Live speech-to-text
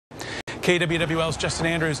KWWL's Justin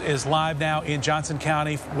Andrwes is live now in Johnson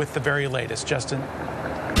County with the very latest. Justin.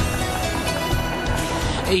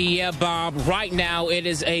 Yeah, Bob, right now it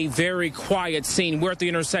is a very quiet scene. We're at the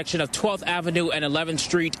intersection of 12th Avenue and 11th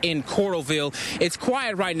Street in Coralville. It's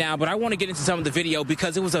quiet right now, but I want to get into some of the video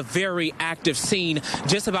because it was a very active scene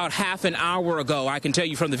just about half an hour ago. I can tell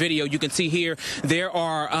you from the video, you can see here, there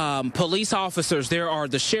are police officers, there are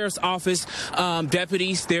the sheriff's office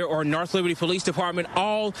deputies, there are North Liberty Police Department,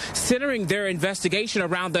 all centering their investigation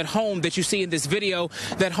around that home that you see in this video,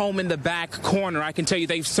 that home in the back corner. I can tell you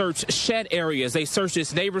they've searched shed areas, they searched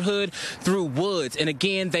this neighborhood through woods, and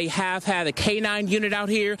again they have had a K9 unit out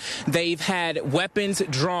here. They've had weapons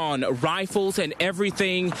drawn, rifles and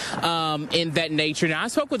everything in that nature. Now I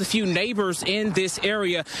spoke with a few neighbors in this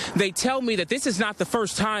area. They tell me that this is not the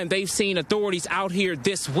first time they've seen authorities out here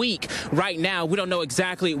this week. Right now we don't know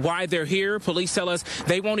exactly why they're here. Police tell us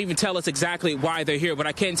they won't even tell us exactly why they're here, but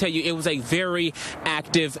I can tell you it was a very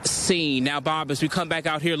active scene. Now Bob, as we come back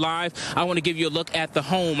out here live, I want to give you a look at the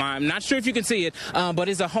home. I'm not sure if you can see it, but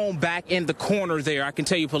is a home back in the corner there. I can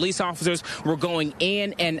tell you police officers were going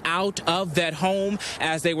in and out of that home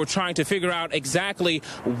as they were trying to figure out exactly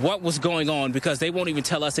what was going on, because they won't even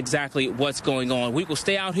tell us exactly what's going on. We will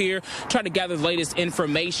stay out here, try to gather the latest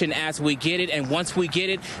information as we get it, and once we get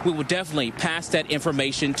it, we will definitely pass that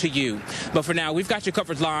information to you. But for now, we've got you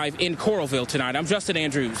covered live in Coralville tonight. I'm Justin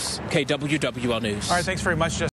Andrwes, KWWL News. All right, thanks very much, Justin.